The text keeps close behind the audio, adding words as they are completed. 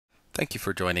Thank you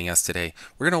for joining us today.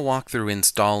 We're going to walk through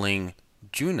installing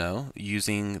Juno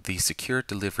using the Secure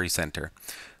Delivery Center.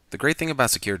 The great thing about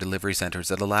Secure Delivery Center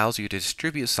is it allows you to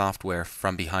distribute software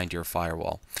from behind your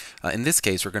firewall. In this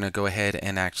case, we're going to go ahead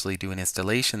and actually do an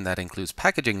installation that includes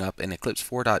packaging up in Eclipse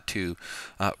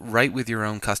 4.2 right with your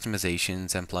own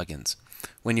customizations and plugins.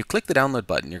 When you click the download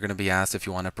button, you're going to be asked if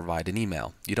you want to provide an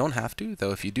email. You don't have to,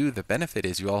 though if you do, the benefit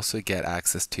is you also get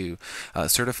access to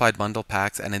certified bundle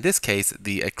packs, and in this case,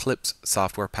 the Eclipse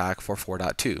software pack for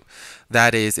 4.2.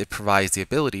 That is, it provides the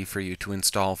ability for you to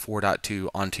install 4.2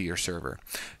 onto your server.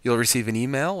 You'll receive an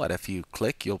email, and if you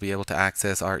click, you'll be able to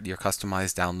access your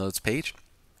customized downloads page.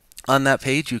 On that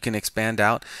page, you can expand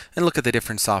out and look at the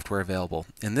different software available.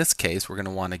 In this case, we're going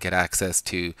to want to get access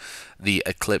to the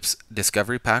Eclipse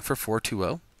Discovery Pack for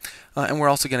 4.2.0. And we're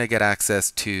also going to get access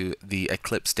to the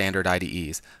Eclipse standard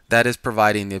IDEs. That is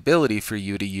providing the ability for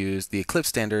you to use the Eclipse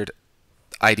standard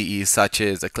IDEs such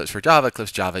as Eclipse for Java,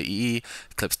 Eclipse Java EE,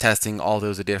 Eclipse Testing, all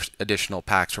those additional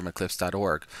packs from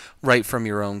eclipse.org, right from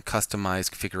your own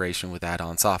customized configuration with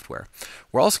add-on software.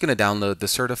 We're also going to download the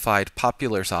Certified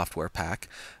Popular Software Pack.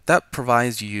 That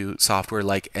provides you software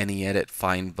like AnyEdit,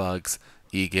 Find Bugs,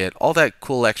 eGit, all that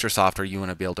cool extra software you want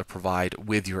to be able to provide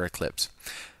with your Eclipse.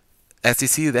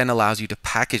 SDC then allows you to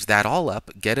package that all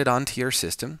up, get it onto your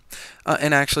system,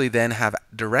 and actually then have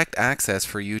direct access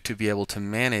for you to be able to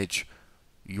manage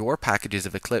your packages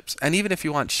of Eclipse, and even if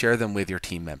you want, share them with your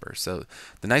team members. So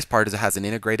the nice part is it has an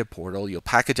integrated portal. You'll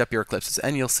package up your Eclipses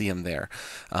and you'll see them there,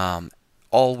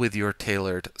 all with your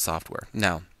tailored software.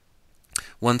 Now,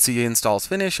 once the install is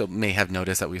finished, you may have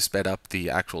noticed that we've sped up the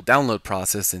actual download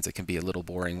process since it can be a little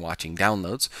boring watching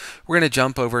downloads. We're going to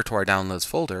jump over to our downloads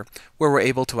folder where we're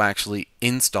able to actually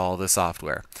install the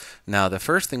software. Now, the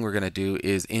first thing we're going to do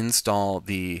is install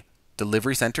the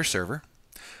Delivery Center server.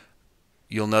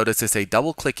 You'll notice it's a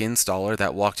double-click installer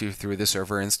that walks you through the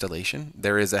server installation.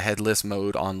 There is a headless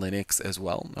mode on Linux as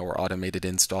well, or automated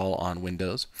install on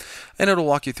Windows. And it'll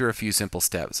walk you through a few simple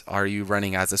steps. Are you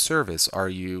running as a service? Are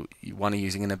you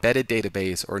using an embedded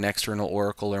database or an external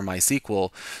Oracle or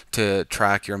MySQL to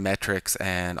track your metrics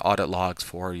and audit logs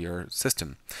for your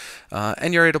system?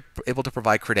 And you're able to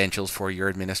provide credentials for your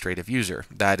administrative user.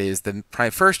 That is the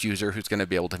first user who's going to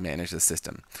be able to manage the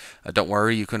system. Don't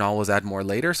worry, you can always add more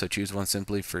later, so choose one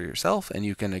simply for yourself, and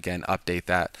you can again update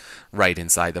that right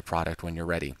inside the product when you're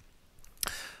ready.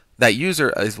 That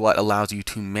user is what allows you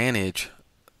to manage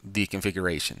the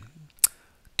configuration.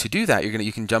 To do that,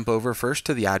 you can jump over first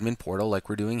to the admin portal like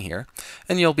we're doing here,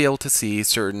 and you'll be able to see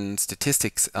certain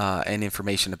statistics and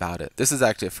information about it. This is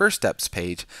actually a first steps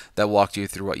page that walks you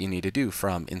through what you need to do,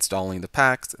 from installing the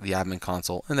packs, the admin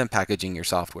console, and then packaging your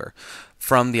software.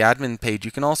 From the admin page,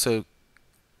 you can also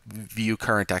view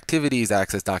current activities,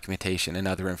 access documentation, and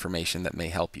other information that may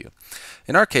help you.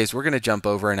 In our case, we're going to jump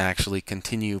over and actually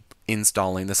continue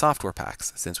installing the software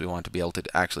packs, since we want to be able to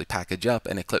actually package up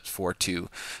an Eclipse 4.2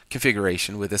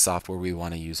 configuration with the software we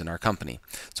want to use in our company.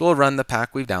 So we'll run the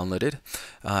pack we've downloaded.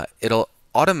 It'll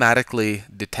automatically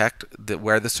detect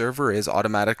where the server is,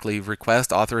 automatically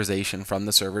request authorization from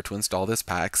the server to install this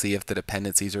pack, see if the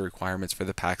dependencies or requirements for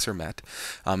the packs are met.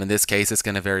 In this case, it's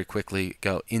going to very quickly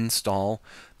go install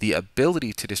the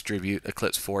ability to distribute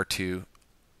Eclipse 4.2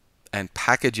 and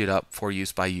package it up for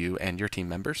use by you and your team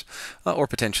members, or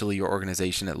potentially your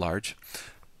organization at large.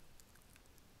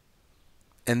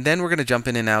 And then we're going to jump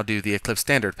in and now do the Eclipse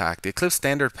Standard Pack. The Eclipse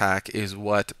Standard Pack is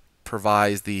what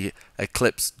provides the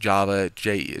Eclipse Java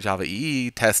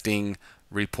EE testing,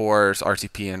 reports,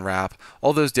 RTP, and wrap,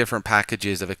 all those different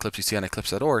packages of Eclipse you see on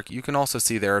eclipse.org. You can also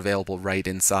see they're available right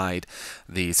inside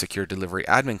the Secure Delivery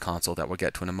Admin Console that we'll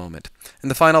get to in a moment.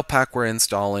 And the final pack we're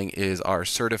installing is our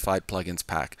Certified Plugins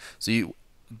pack. So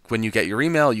when you get your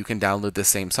email, you can download the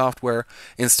same software,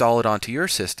 install it onto your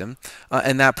system,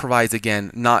 and that provides, again,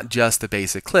 not just the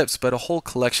base Eclipse, but a whole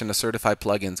collection of certified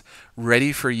plugins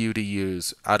ready for you to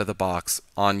use out of the box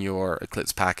on your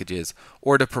Eclipse packages,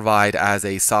 or to provide as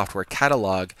a software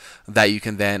catalog that you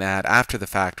can then add after the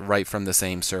fact right from the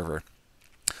same server.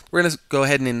 We're going to go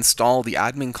ahead and install the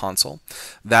admin console.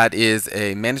 That is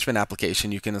a management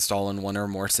application you can install on one or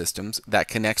more systems that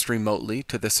connects remotely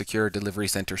to the Secure Delivery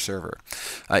Center server.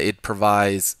 It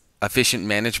provides efficient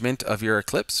management of your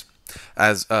Eclipse,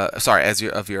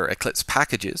 of your Eclipse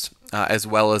packages, as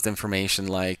well as information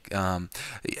like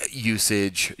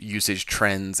usage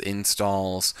trends,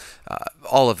 installs,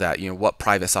 all of that. What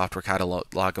private software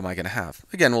catalog am I going to have?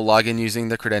 Again, we'll log in using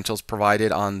the credentials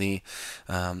provided on the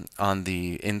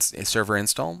server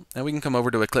install, and we can come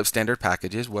over to Eclipse standard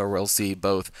packages, where we'll see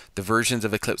both the versions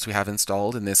of Eclipse we have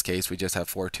installed. In this case, we just have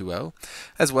 4.2.0,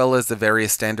 as well as the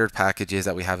various standard packages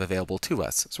that we have available to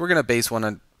us. So we're going to base one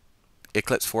on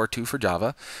Eclipse 4.2 for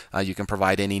Java. You can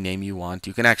provide any name you want.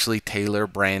 You can actually tailor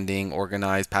branding,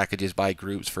 organize packages by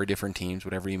groups for different teams,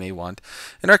 whatever you may want.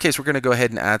 In our case, we're going to go ahead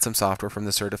and add some software from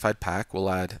the certified pack. We'll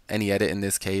add any edit in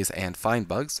this case and find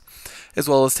bugs, as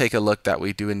well as take a look that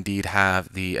we do indeed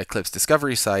have the Eclipse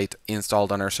discovery site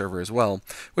installed on our server as well,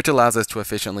 which allows us to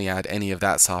efficiently add any of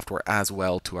that software as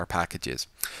well to our packages.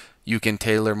 You can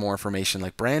tailor more information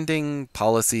like branding,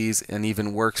 policies, and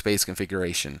even workspace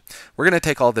configuration. We're going to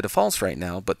take all the defaults right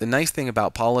now, but the nice thing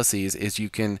about policies is you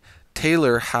can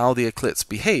tailor how the Eclipse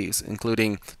behaves,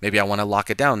 including maybe I want to lock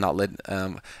it down, not let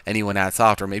anyone add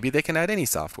software. Maybe they can add any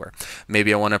software.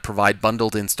 Maybe I want to provide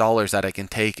bundled installers that I can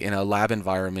take in a lab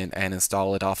environment and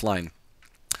install it offline.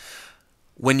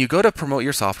 When you go to promote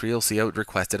your software, you'll see it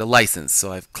requested a license.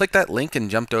 So I've clicked that link and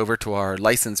jumped over to our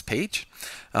license page.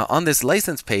 On this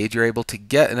license page, you're able to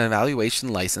get an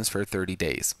evaluation license for 30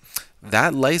 days.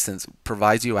 That license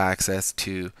provides you access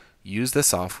to use the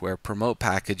software, promote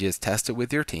packages, test it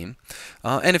with your team,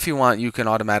 and if you want, you can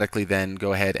automatically then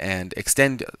go ahead and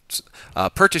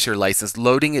purchase your license,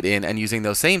 loading it in and using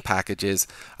those same packages,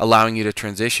 allowing you to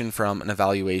transition from an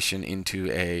evaluation into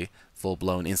a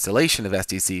full-blown installation of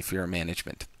SDC for your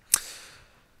management.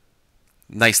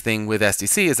 Nice thing with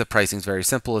SDC is the pricing is very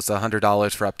simple. It's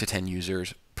 $100 for up to 10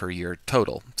 users per year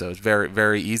total. So it's very,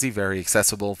 very easy, very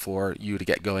accessible for you to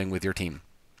get going with your team.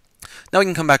 Now we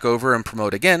can come back over and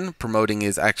promote again. Promoting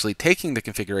is actually taking the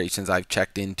configurations I've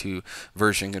checked into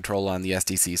version control on the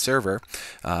SDC server,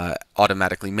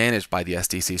 automatically managed by the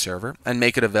SDC server, and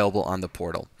make it available on the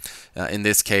portal. In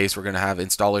this case, we're going to have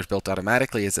installers built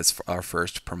automatically as it's our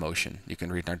first promotion. You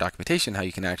can read in our documentation how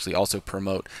you can actually also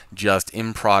promote just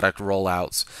in-product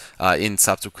rollouts in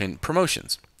subsequent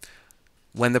promotions.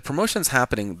 When the promotion's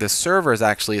happening, the server is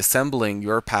actually assembling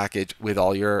your package with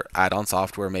all your add-on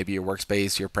software, maybe your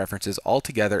workspace, your preferences, all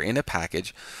together in a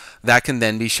package that can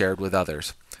then be shared with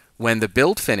others. When the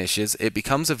build finishes, it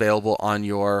becomes available on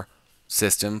your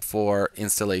system for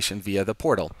installation via the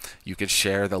portal. You could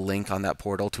share the link on that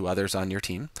portal to others on your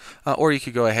team, or you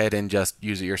could go ahead and just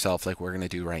use it yourself like we're going to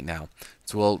do right now.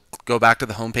 So we'll go back to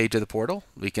the home page of the portal.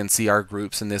 We can see our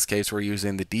groups. In this case, we're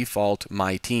using the default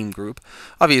My Team group.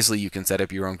 Obviously, you can set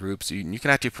up your own groups. You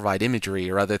can actually provide imagery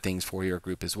or other things for your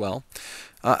group as well.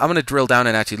 I'm going to drill down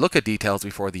and actually look at details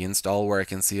before the install, where I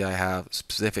can see I have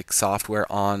specific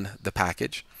software on the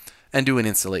package, and do an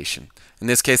installation. In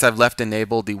this case, I've left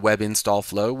enabled the web install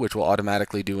flow, which will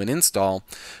automatically do an install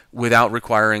without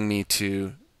requiring me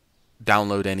to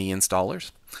download any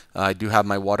installers. I do have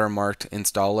my watermarked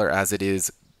installer as it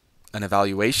is an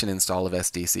evaluation install of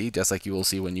SDC, just like you will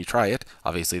see when you try it.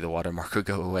 Obviously, the watermark will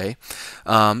go away.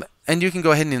 And you can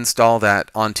go ahead and install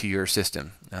that onto your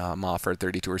system. I'm offered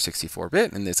 32 or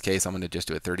 64-bit. In this case, I'm going to just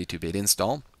do a 32-bit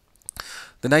install.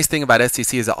 The nice thing about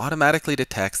SDC is it automatically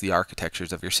detects the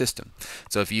architectures of your system.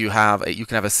 So if you have you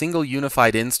can have a single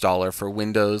unified installer for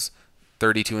Windows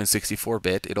 32 and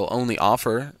 64-bit. It'll only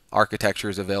offer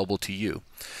architectures available to you.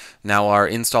 Now our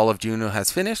install of Juno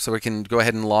has finished, so we can go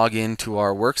ahead and log into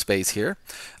our workspace here,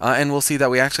 and we'll see that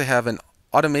we actually have an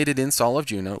automated install of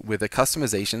Juno with the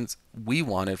customizations we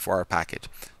wanted for our package.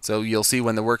 So you'll see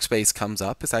when the workspace comes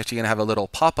up, it's actually going to have a little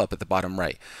pop-up at the bottom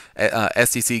right.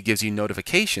 SDC gives you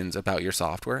notifications about your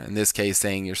software, in this case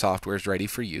saying your software is ready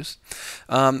for use,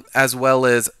 as well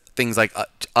as things like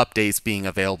updates being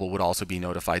available would also be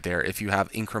notified there if you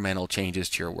have incremental changes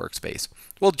to your workspace.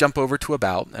 We'll jump over to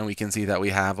About, and we can see that we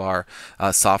have our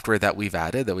software that we've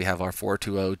added, that we have our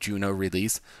 4.2.0 Juno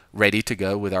release ready to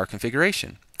go with our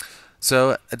configuration.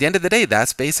 So at the end of the day,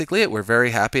 that's basically it. We're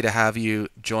very happy to have you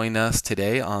join us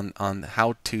today on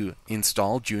how to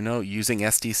install Juno using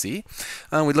SDC.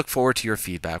 We look forward to your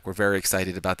feedback. We're very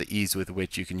excited about the ease with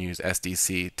which you can use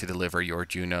SDC to deliver your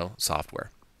Juno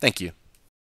software. Thank you.